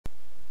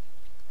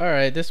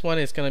Alright, this one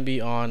is gonna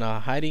be on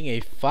hiding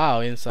a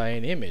file inside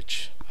an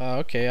image.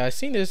 Okay, I've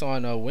seen this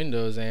on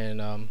Windows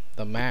and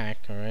the Mac,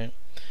 alright,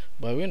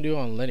 but we're gonna do it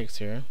on Linux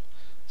here.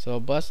 So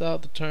bust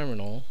out the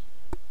terminal,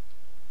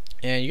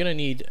 and you're gonna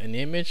need an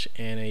image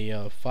and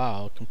a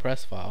file,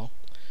 compressed file.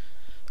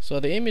 So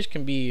the image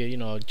can be,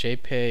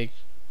 JPEG,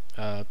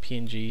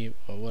 PNG,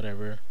 or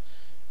whatever.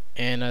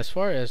 And as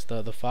far as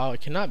the file, it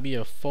cannot be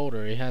a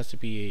folder. It has to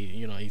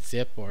be a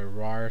zip or a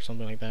RAR or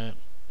something like that.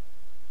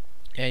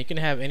 And you can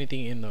have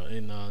anything in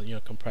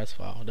the compressed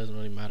file. It doesn't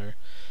really matter.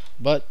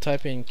 But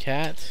type in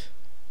cat,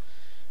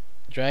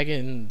 drag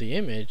in the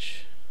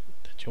image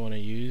that you want to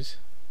use,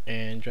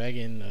 and drag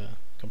in the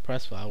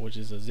compressed file, which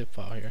is a zip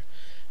file here,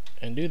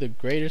 and do the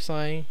greater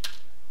sign,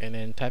 and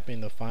then type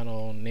in the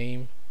final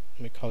name.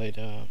 Let me call it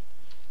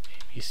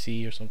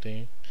ABC or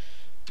something.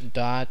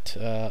 Dot.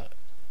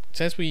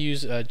 Since we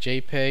use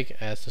JPEG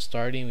as the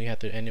starting, we have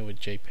to end it with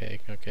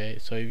JPEG. Okay,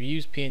 so if you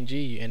use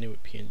PNG, you end it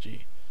with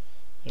PNG.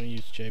 Don't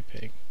use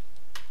JPEG.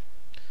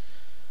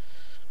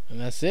 And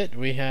that's it.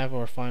 We have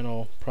our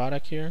final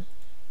product here,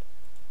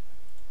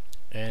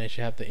 and it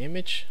should have the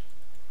image.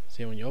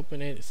 See, when you open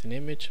it, it's an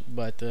image,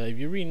 but if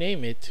you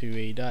rename it to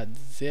a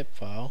 .zip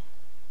file,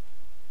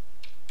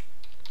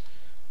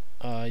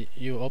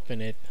 you open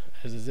it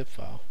as a zip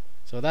file.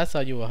 So that's how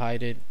you will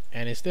hide it,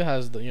 and it still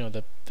has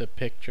the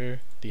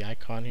picture, the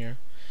icon here.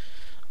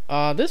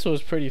 This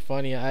was pretty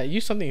funny. I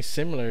used something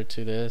similar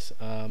to this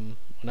when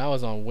I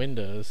was on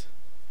Windows.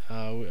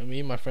 Me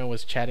and my friend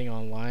was chatting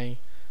online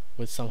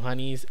with some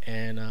honeys,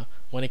 and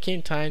when it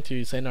came time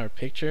to send our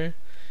picture,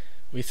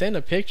 we sent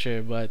a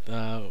picture, but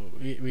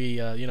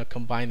we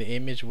combined the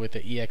image with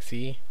the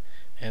exe,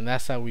 and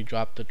that's how we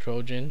dropped the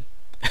Trojan.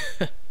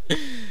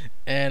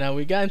 And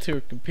we got into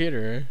a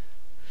computer,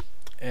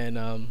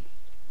 and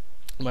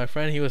my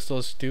friend, he was so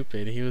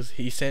stupid.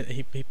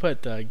 He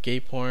put gay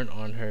porn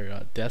on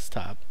her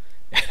desktop,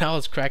 and I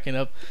was cracking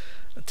up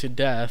to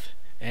death.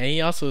 And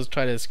he also was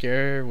trying to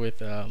scare her with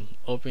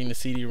opening the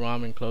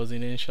CD-ROM and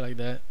closing it and shit like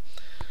that.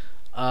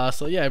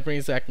 So yeah, it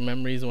brings back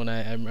memories when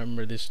I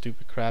remember this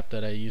stupid crap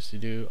that I used to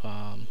do,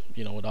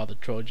 with all the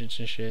Trojans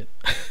and shit.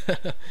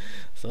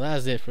 So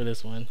that's it for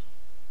this one.